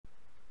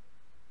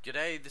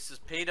G'day, this is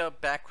Peter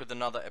back with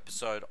another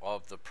episode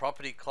of the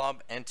Property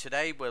Club, and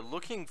today we're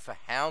looking for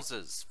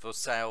houses for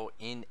sale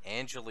in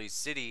Angeles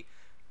City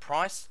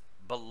priced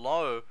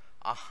below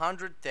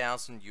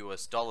 100,000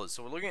 US dollars.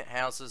 So we're looking at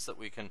houses that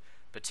we can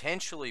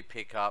potentially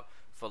pick up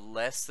for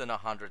less than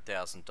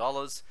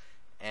 $100,000,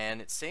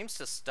 and it seems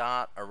to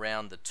start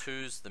around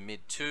the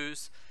mid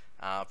twos.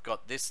 I've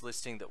got this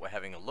listing that we're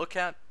having a look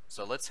at,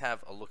 so let's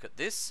have a look at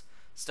this.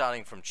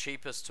 Starting from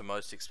cheapest to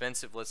most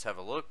expensive, let's have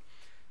a look.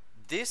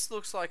 This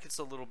looks like it's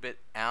a little bit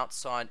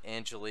outside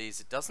Angeles.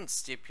 It doesn't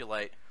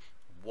stipulate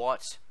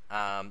what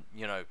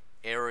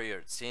area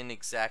it's in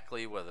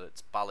exactly, whether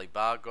it's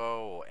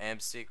Balibago or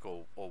Amsic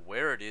or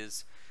where it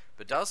is,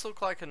 but it does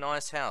look like a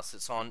nice house.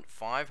 It's on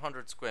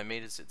 500 square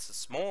meters. It's a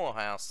smaller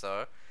house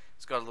though.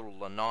 It's got a little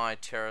lanai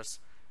terrace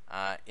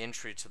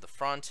entry to the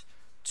front,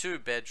 2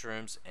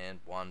 bedrooms and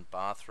 1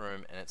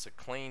 bathroom, and it's a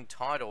clean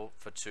title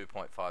for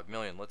 2.5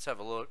 million. Let's have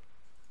a look.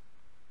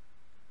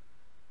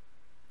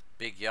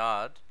 Big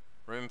yard.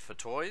 Room for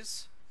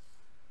toys,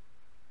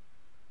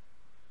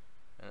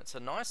 and it's a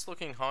nice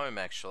looking home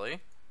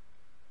actually.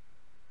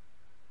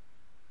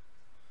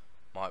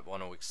 Might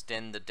want to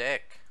extend the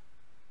deck.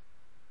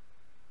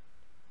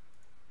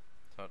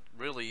 So it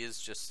really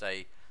is just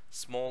a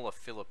smaller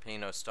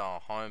Filipino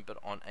style home, but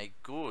on a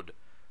good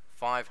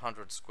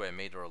 500 square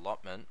meter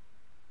allotment.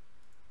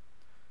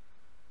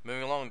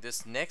 Moving along,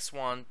 this next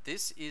one,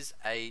 this is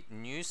a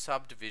new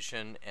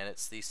subdivision, and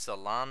it's the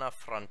Solana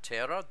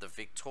Frontera, the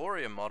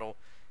Victoria model,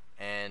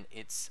 and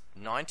it's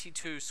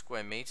 92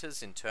 square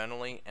meters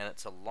internally, and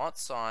it's a lot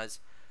size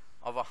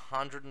of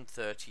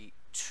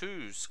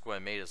 132 square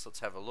meters. Let's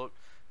have a look.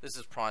 This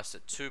is priced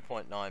at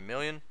 2.9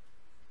 million.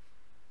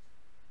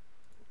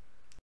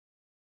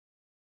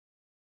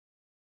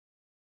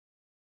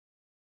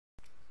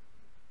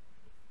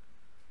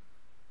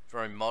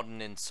 Very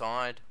modern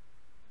inside.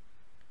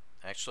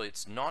 Actually,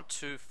 it's not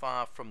too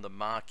far from the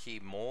Marquee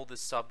Mall,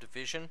 this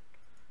subdivision,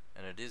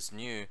 and it is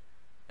new.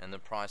 And the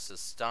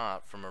prices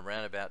start from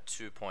around about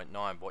 2.9,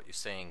 what you're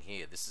seeing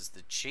here. This is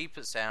the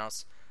cheapest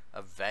house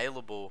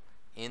available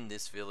in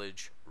this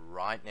village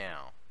right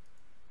now.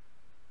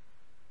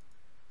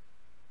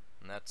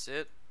 And that's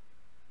it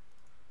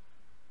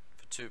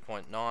for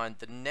 2.9.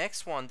 The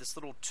next one, this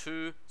little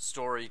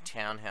 2-story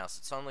townhouse.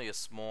 It's only a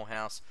small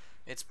house.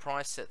 It's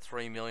priced at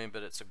 3 million,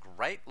 but it's a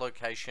great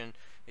location.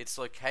 It's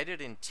located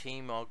in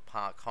Timog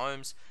Park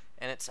Homes,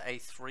 and it's a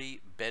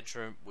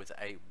 3-bedroom with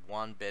a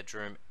 1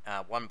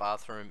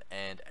 bathroom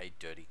and a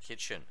dirty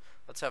kitchen.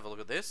 Let's have a look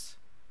at this.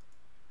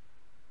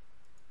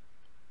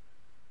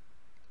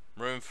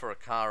 Room for a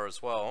car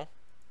as well.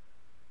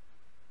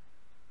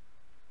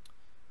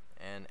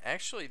 And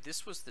actually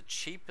this was the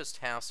cheapest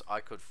house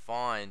I could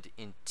find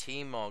in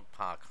Timog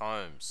Park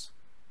Homes.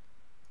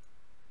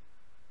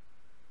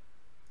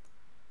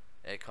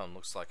 Aircon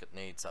looks like it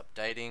needs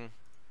updating.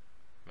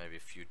 Maybe a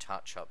few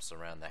touch-ups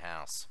around the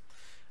house.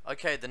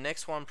 Okay, the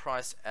next one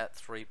priced at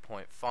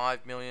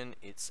 3.5 million.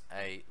 It's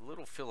a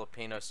little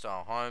Filipino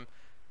style home,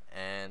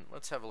 and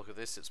let's have a look at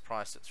this. It's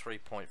priced at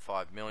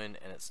 3.5 million,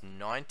 and it's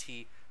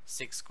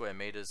 96 square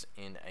meters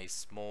in a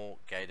small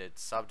gated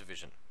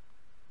subdivision.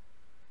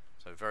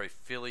 So very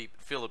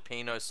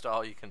Filipino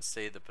style. You can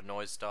see the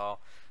Pinoy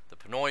style, the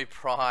Pinoy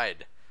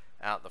pride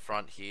out the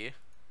front here.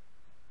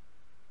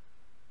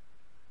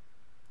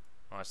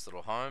 Nice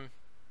little home.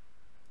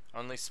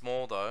 Only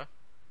small though.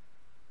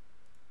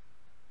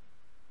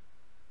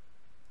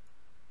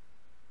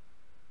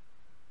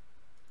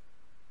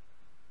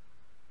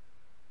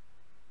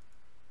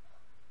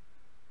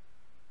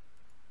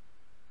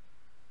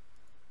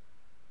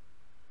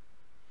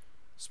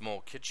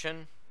 Small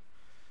kitchen.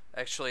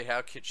 Actually,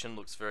 our kitchen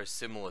looks very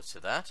similar to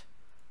that.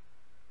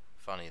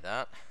 Funny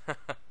that.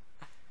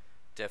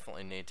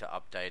 Definitely need to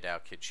update our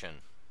kitchen.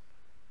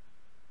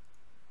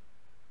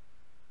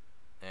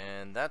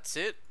 And that's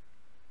it.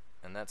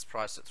 And that's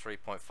priced at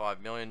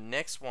 3.5 million.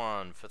 Next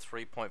one for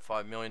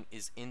 3.5 million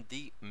is in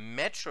the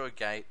Metro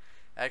Gate.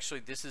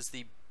 Actually, this is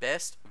the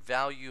best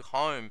value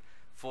home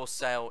for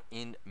sale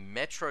in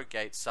Metro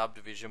Gate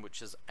subdivision,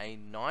 which is a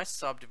nice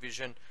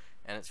subdivision,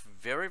 and it's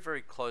very,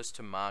 very close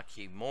to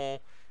Marquee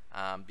Mall,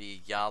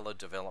 the Yala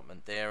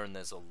development there, and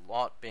there's a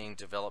lot being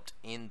developed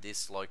in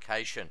this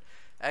location.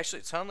 Actually,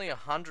 it's only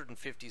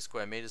 150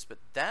 square meters, but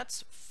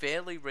that's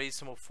fairly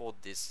reasonable for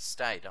this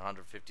estate,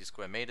 150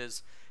 square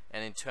meters,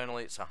 and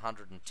internally it's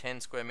 110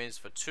 square meters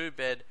for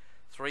 2-bed,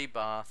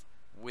 3-bath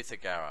with a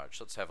garage.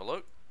 Let's have a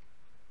look.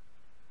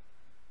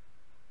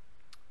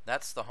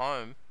 That's the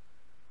home.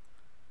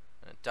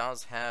 And it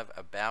does have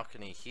a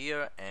balcony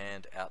here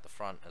and out the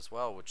front as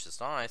well, which is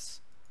nice,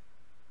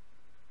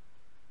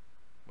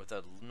 with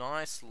a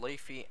nice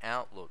leafy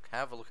outlook.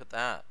 Have a look at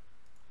that.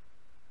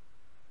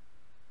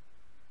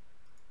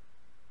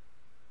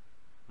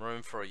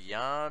 Room for a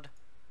yard.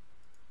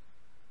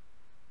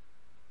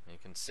 You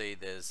can see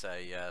there's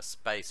a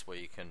space where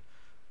you can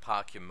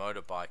park your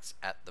motorbikes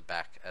at the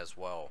back as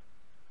well.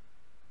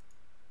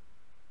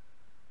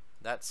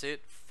 That's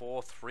it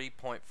for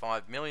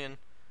 3.5 million.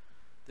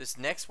 This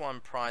next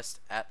one, priced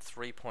at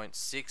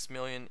 3.6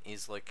 million,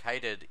 is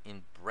located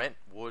in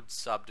Brentwood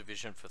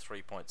subdivision for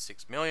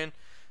 3.6 million.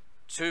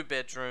 2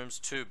 bedrooms,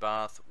 2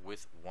 bath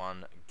with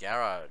 1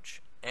 garage,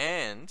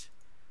 and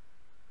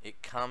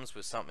it comes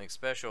with something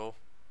special,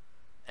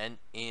 an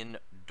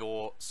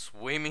indoor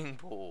swimming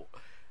pool,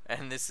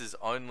 and this is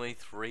only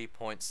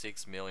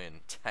 3.6 million.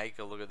 Take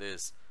a look at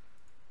this.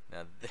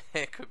 Now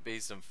there could be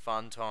some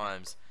fun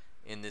times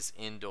in this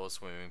indoor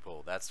swimming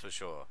pool, that's for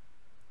sure.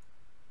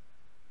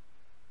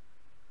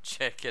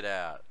 Check it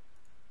out.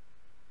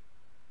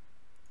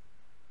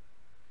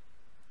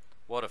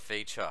 What a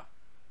feature.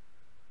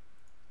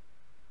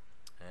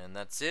 And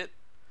that's it.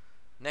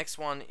 Next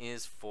one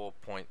is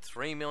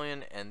 4.3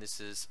 million, and this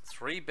is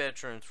 3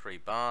 bedroom, 3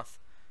 bath,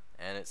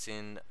 and it's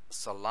in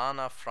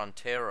Solana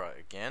Frontera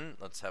again.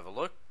 Let's have a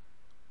look.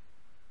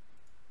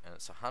 And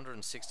it's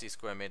 160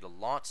 square meter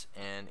lot,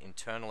 and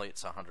internally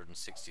it's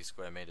 160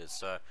 square meters.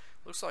 So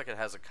looks like it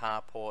has a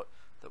carport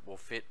that will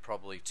fit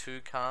probably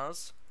 2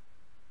 cars.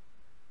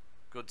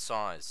 Good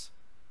size.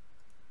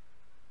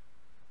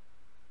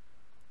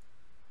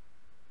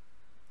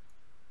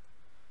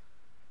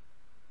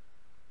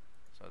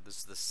 So this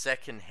is the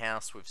second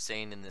house we've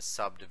seen in this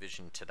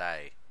subdivision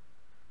today.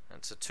 And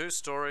it's a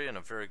 2-story and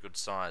a very good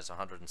size,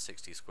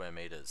 160 square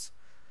meters.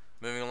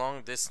 Moving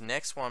along, this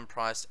next one,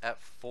 priced at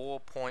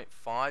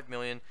 4.5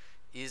 million,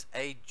 is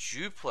a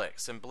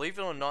duplex. And believe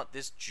it or not,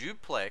 this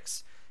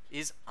duplex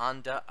is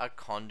under a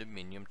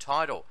condominium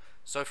title,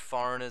 so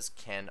foreigners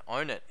can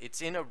own it. It's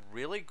in a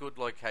really good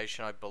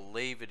location. I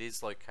believe it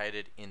is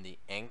located in the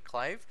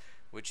Enclave,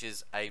 which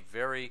is a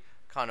very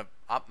kind of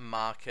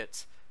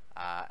upmarket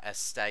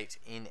estate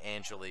in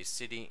Angeles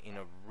City, in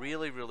a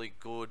really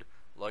good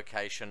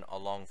location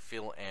along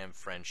Phil and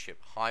Friendship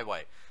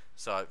Highway.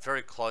 So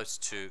very close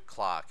to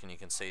Clark, and you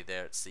can see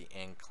there it's the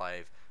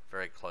Enclave,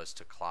 very close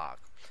to Clark.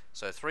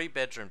 So 3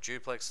 bedroom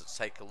duplex. Let's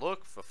take a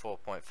look for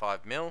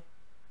 4.5 mil.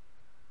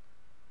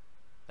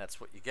 That's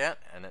what you get,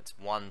 and it's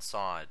one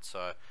side.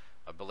 So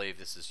I believe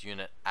this is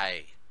unit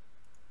A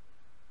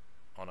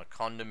on a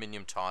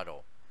condominium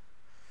title.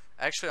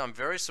 Actually, I'm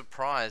very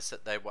surprised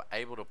that they were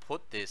able to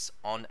put this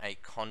on a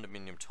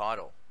condominium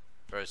title.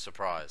 Very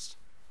surprised.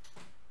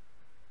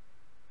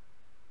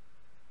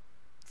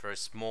 Very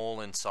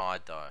small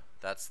inside though.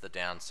 That's the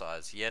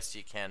downside. Yes,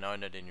 you can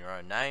own it in your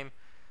own name,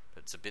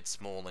 but it's a bit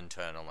small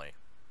internally.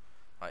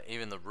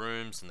 Even the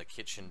rooms and the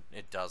kitchen,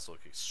 it does look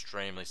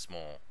extremely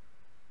small.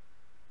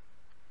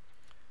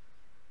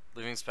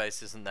 Living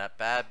space isn't that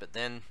bad, but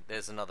then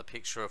there's another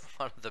picture of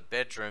one of the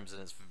bedrooms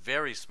and it's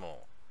very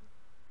small.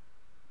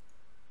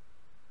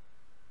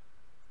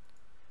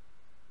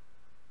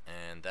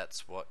 And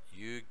that's what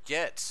you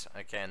get.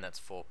 Okay, and that's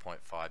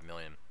 4.5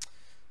 million.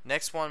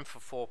 Next one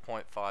for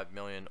 4.5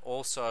 million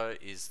also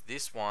is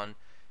this one.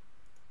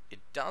 It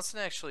doesn't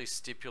actually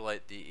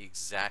stipulate the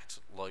exact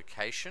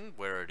location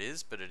where it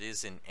is, but it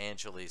is in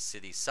Angeles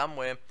City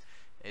somewhere.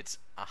 It's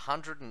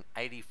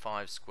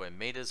 185 square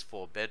meters,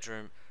 4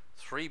 bedroom,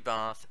 3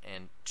 bath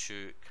and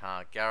 2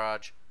 car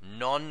garage,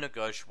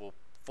 non-negotiable,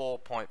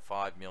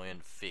 4.5 million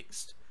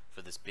fixed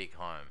for this big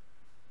home.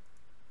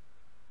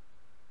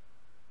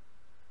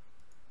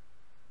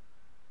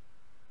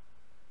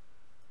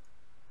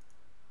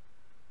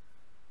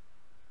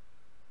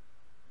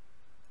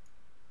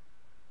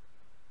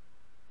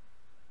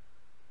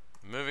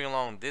 Moving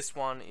along, this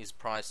one is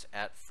priced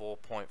at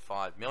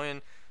 4.5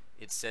 million.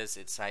 It says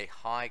it's a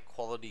high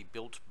quality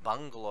built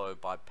bungalow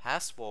by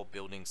Passwell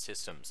Building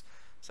Systems.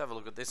 Let's have a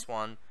look at this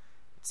one.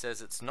 It says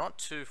it's not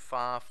too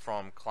far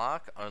from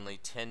Clark, only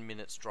 10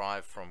 minutes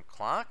drive from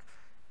Clark,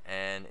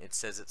 and it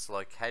says it's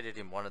located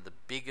in one of the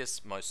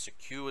biggest, most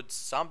secured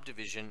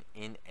subdivision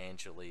in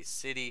Angeles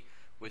City,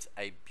 with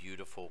a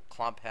beautiful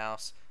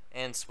clubhouse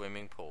and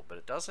swimming pool. But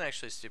it doesn't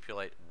actually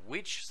stipulate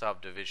which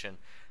subdivision,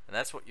 and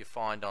that's what you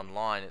find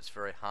online. It's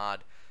very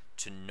hard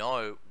to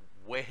know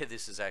where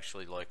this is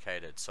actually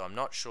located. So I'm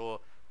not sure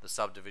the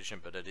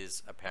subdivision, but it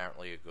is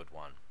apparently a good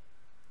one.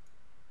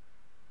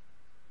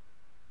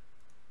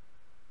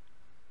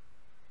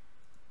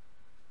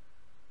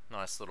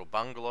 Nice little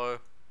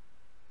bungalow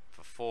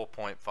for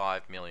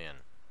 4.5 million.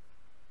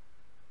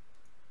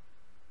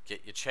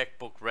 Get your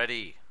checkbook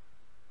ready.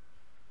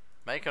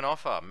 Make an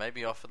offer,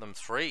 maybe offer them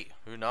 3,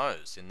 who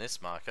knows, in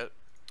this market.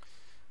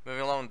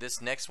 Moving along,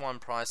 this next one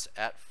priced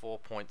at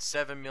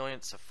 4.7 million.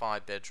 It's a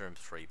 5 bedroom,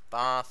 3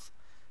 bath.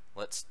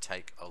 Let's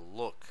take a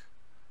look.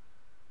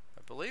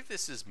 I believe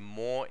this is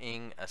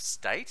Mooring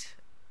Estate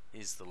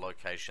is the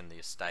location, the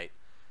estate.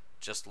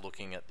 Just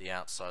looking at the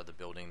outside of the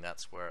building,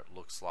 that's where it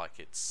looks like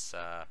it's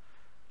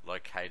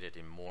located,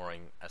 in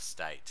Mooring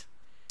Estate.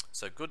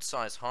 So good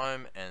size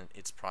home, and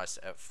it's priced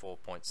at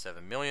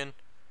 4.7 million.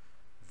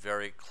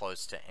 Very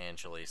close to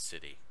Angeles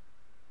City.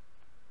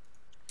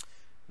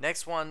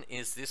 Next one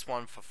is this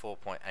one for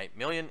 4.8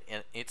 million,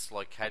 and it's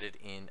located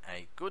in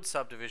a good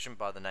subdivision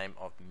by the name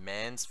of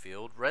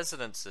Mansfield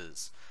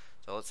Residences.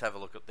 So let's have a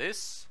look at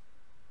this.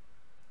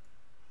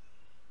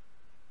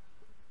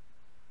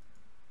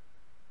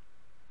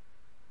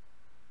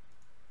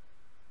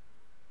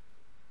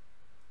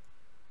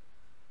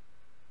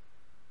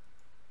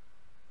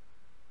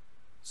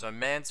 So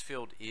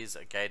Mansfield is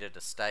a gated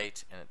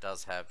estate, and it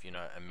does have, you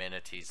know,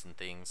 amenities and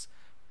things.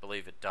 I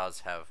believe it does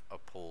have a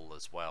pool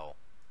as well.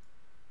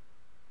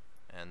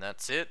 And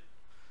that's it.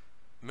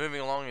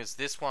 Moving along is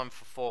this one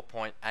for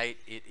 4.8.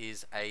 It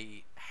is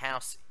a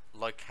house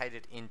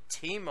located in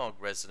Timog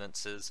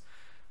Residences,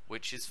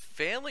 which is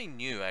fairly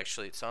new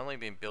actually. It's only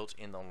been built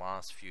in the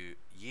last few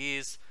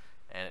years,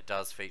 and it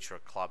does feature a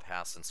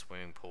clubhouse and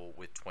swimming pool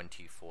with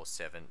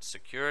 24/7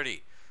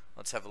 security.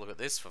 Let's have a look at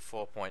this for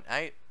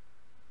 4.8.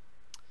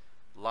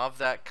 Love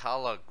that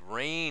color,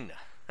 green.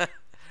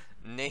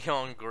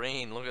 Neon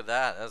green, look at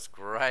that. That's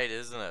great,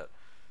 isn't it?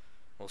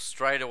 Well,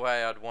 straight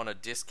away I'd want a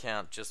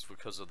discount just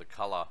because of the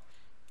color,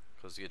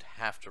 because you'd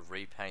have to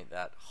repaint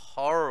that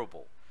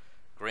horrible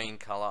green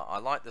color. I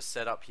like the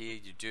setup here.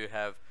 You do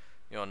have,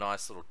 you know, a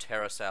nice little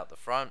terrace out the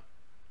front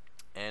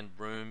and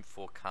room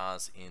for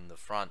cars in the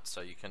front,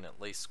 so you can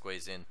at least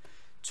squeeze in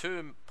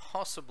 2,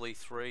 possibly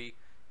 3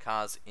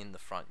 cars in the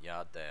front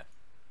yard there.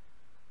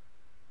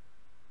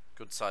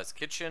 Good sized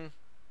kitchen.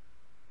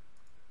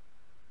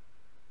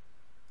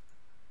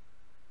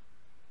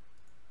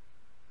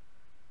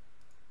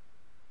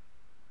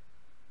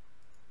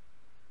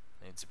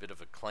 Needs a bit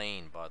of a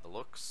clean by the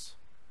looks.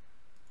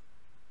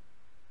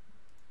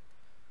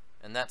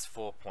 And that's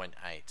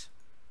 4.8.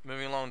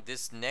 Moving along,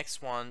 this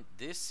next one,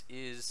 this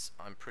is,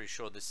 I'm pretty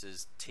sure this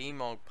is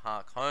Timog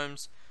Park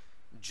Homes.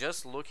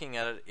 Just looking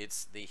at it,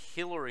 it's the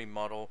Hillary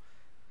model,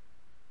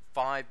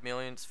 5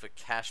 million for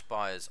cash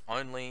buyers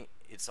only.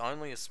 It's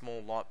only a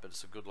small lot, but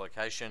it's a good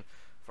location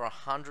for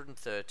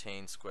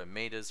 113 square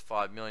meters,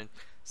 5 million.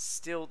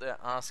 Still, they're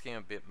asking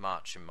a bit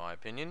much in my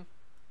opinion.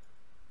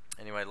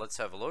 Anyway, let's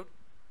have a look.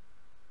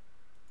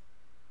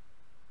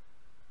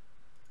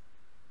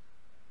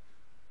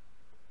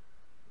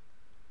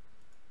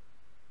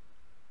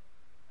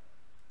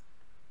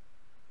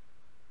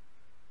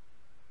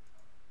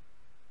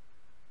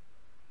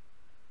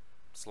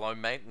 It's low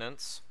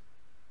maintenance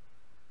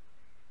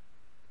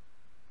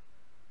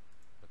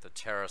with the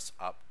terrace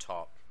up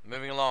top.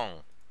 Moving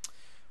along.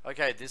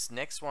 Okay, this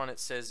next one, it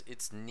says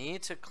it's near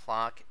to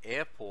Clark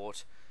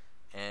Airport,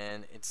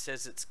 and it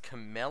says it's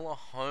Camella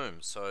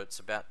Homes, so it's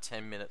about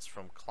 10 minutes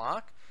from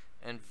Clark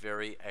and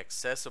very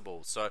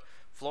accessible. So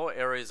floor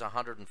area is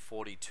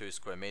 142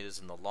 square meters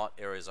and the lot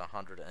area is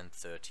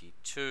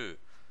 132.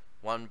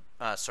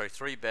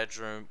 3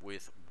 bedroom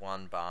with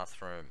 1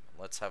 bathroom.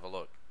 Let's have a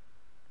look.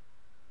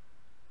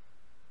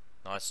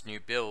 Nice new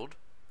build.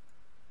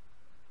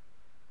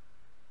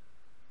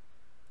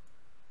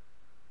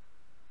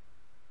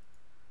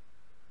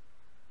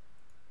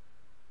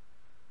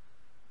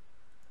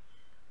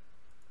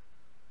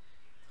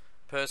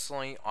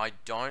 Personally, I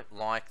don't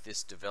like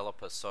this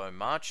developer so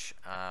much.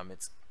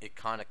 It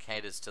kind of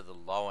caters to the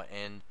lower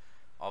end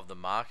of the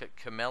market,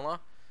 Camella.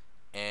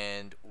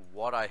 And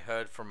what I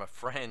heard from a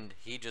friend,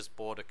 he just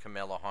bought a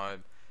Camella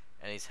home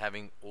and he's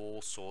having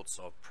all sorts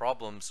of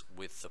problems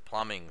with the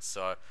plumbing.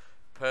 So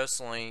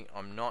personally,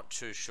 I'm not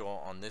too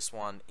sure on this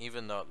one,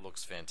 even though it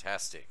looks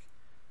fantastic.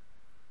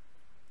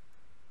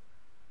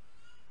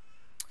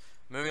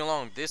 Moving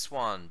along, this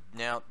one.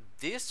 Now,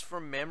 this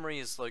from memory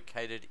is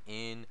located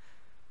in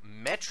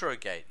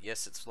Metrogate.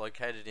 Yes, it's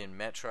located in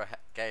Metrogate.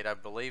 I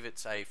believe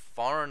it's a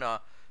foreigner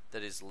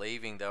that is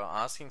leaving. They were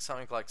asking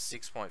something like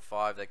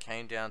 6.5. They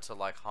came down to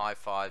like high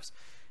fives.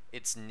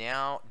 It's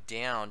now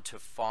down to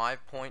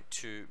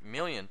 5.2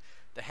 million.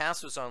 The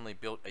house was only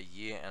built a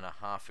year and a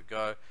half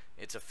ago.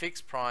 It's a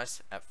fixed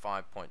price at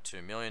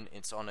 5.2 million.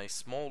 It's on a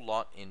small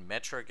lot in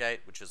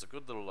Metrogate, which is a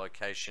good little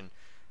location,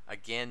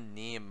 again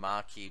near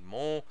Marquee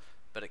Mall,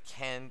 but it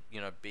can,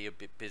 you know, be a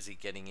bit busy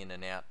getting in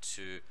and out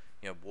to,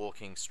 you know,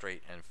 Walking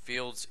Street and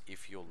Fields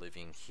if you're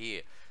living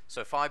here.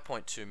 So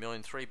 5.2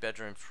 million, 3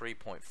 bedrooms,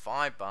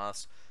 3.5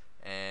 baths,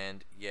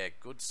 and yeah,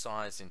 good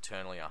size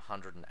internally,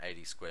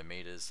 180 square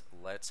meters.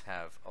 Let's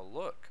have a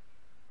look.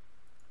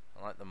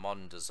 I like the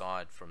modern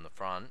design from the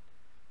front.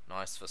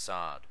 Nice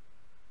facade.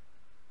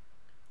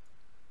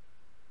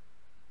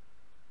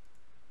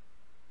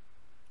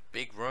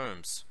 Big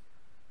rooms.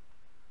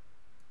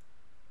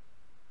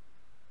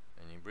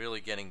 And you're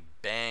really getting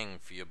bang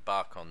for your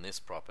buck on this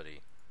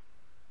property.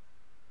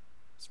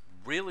 It's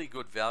really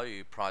good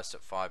value priced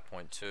at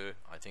 5.2.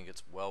 I think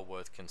it's well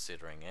worth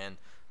considering. And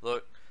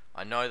look,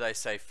 I know they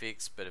say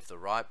fixed, but if the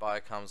right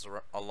buyer comes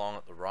along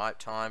at the right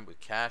time with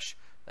cash,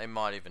 they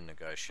might even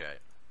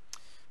negotiate.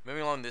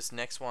 Moving along, this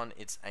next one,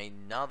 it's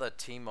another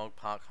Timog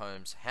Park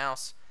Homes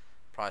house,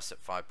 priced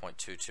at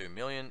 5.22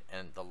 million,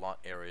 and the lot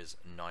area is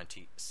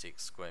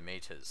 96 square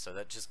meters. So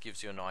that just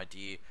gives you an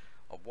idea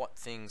of what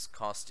things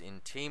cost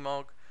in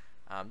Timog.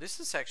 This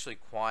is actually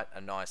quite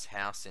a nice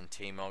house in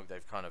Timog.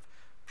 They've kind of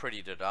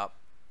prettied it up,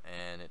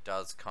 and it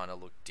does kind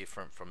of look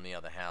different from the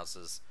other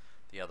houses,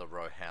 the other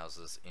row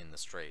houses in the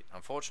street.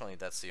 Unfortunately,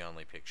 that's the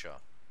only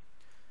picture.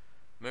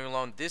 Moving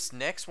along, this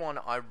next one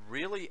I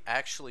really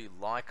actually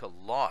like a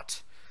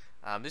lot.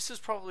 This is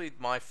probably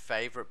my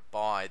favorite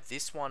buy.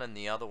 This one and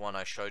the other one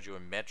I showed you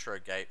in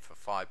Metrogate for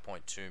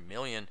 5.2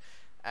 million.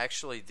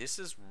 Actually, this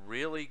is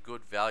really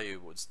good value.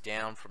 It's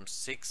down from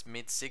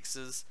mid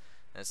sixes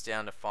and it's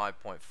down to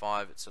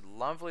 5.5. It's a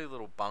lovely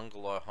little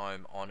bungalow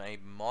home on a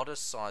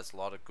modest sized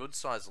lot, a good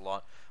sized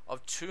lot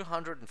of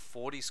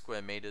 240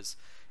 square meters.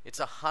 It's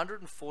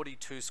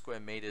 142 square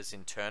meters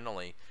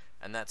internally,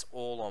 and that's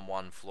all on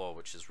one floor,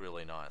 which is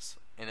really nice.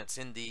 And it's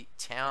in the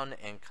Town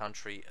and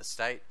Country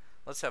Estate.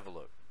 Let's have a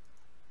look.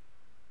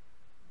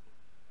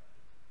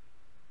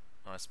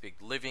 Nice big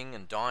living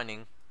and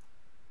dining,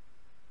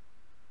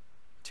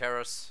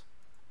 terrace,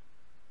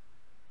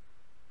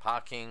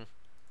 parking,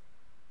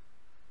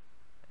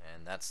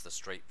 and that's the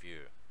street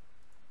view.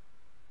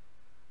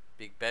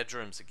 Big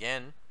bedrooms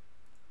again.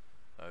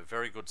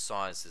 Very good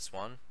size, this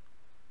one.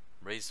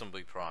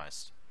 Reasonably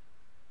priced.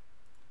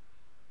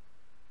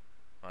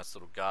 Nice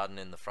little garden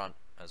in the front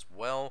as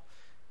well,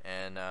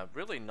 and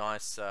really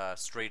nice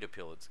street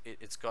appeal.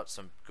 It's got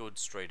some good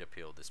street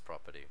appeal, this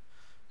property.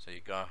 So you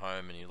go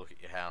home and you look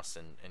at your house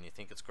and you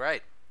think it's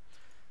great.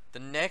 The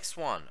next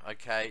one,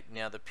 okay,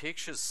 now the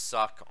pictures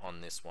suck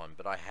on this one,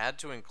 but I had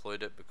to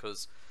include it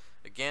because,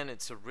 again,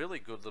 it's a really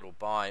good little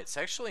buy. It's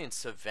actually in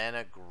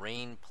Savannah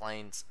Green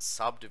Plains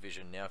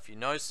subdivision. Now, if you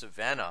know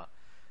Savannah,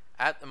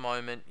 at the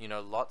moment, you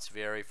know, lots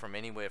vary from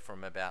anywhere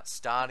from about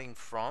starting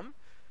from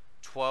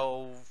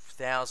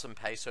 12,000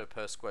 peso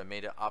per square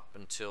meter up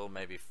until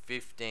maybe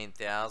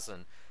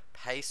 15,000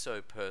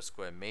 peso per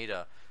square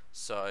meter.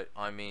 So,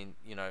 I mean,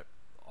 you know,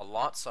 a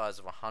lot size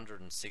of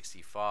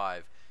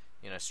 165,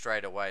 you know,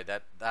 straight away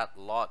that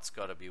lot's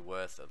got to be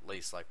worth at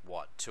least like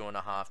what,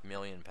 2.5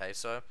 million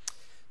peso.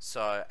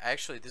 So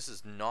actually this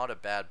is not a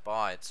bad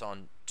buy. It's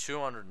on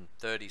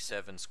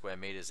 237 square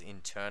meters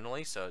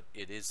internally, so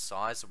it is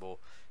sizable.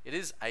 It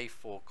is a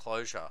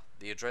foreclosure.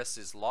 The address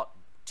is lot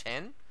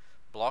 10,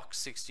 block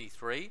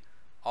 63,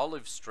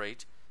 Olive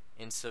Street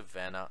in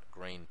Savannah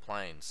Green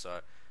Plains.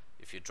 So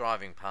if you're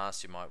driving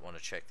past, you might want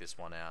to check this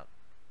one out,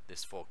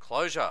 this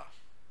foreclosure.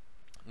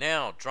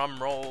 Now,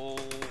 drum roll.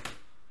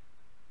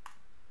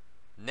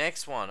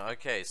 Next one.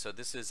 Okay, so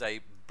this is a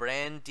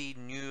brandy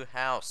new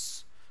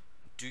house.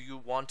 Do you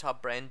want a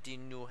brandy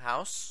new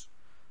house?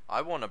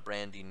 I want a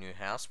brandy new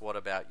house. What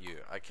about you?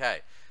 Okay,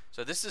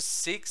 so this is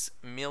 6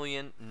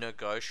 million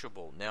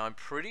negotiable. Now, I'm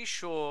pretty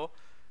sure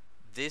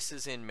this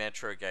is in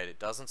Metrogate. It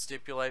doesn't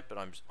stipulate, but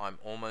I'm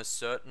almost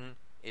certain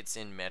it's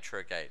in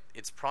Metrogate.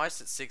 It's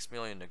priced at 6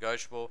 million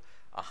negotiable.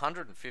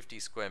 150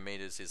 square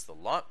meters is the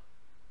lot,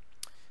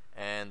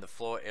 and the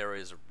floor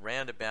area is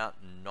around about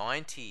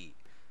 90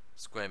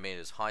 square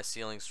meters. High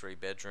ceilings, 3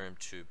 bedroom,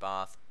 2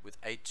 bath with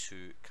a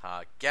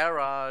 2-car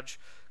garage,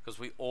 because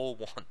we all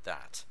want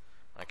that.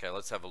 Okay,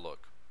 let's have a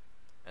look.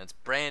 And it's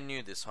brand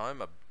new, this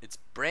home. It's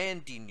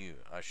brandy new,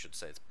 I should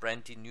say. It's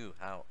brandy new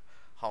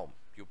home.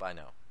 You buy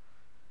now,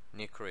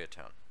 near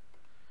Koreatown.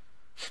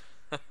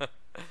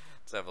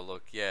 Let's have a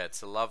look. Yeah,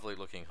 it's a lovely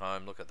looking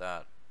home. Look at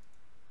that.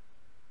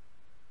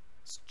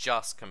 It's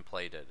just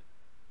completed.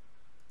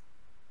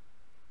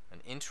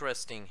 And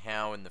interesting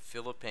how in the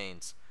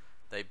Philippines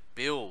they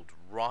build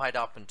right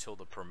up until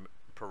the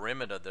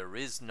perimeter. There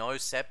is no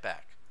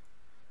setback.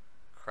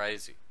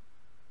 Crazy.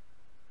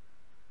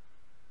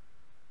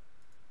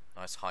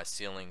 Nice high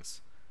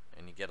ceilings,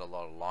 and you get a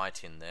lot of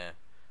light in there.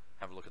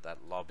 Have a look at that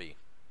lobby.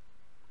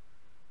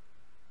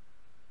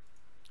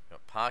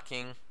 Got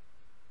parking,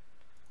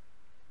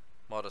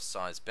 modest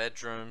sized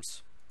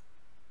bedrooms,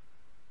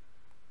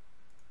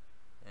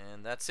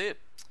 and that's it.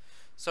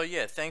 So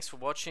yeah, thanks for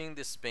watching.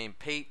 This has been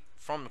Pete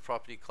from the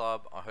Property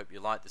Club. I hope you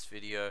liked this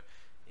video.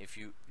 If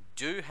you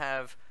do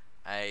have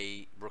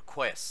a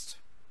request,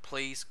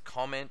 please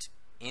comment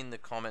in the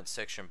comment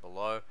section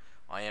below.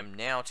 I am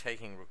now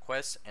taking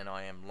requests, and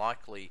I am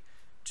likely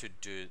to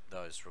do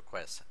those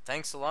requests.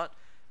 Thanks a lot.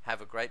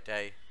 Have a great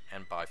day,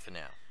 and bye for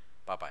now.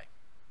 Bye bye.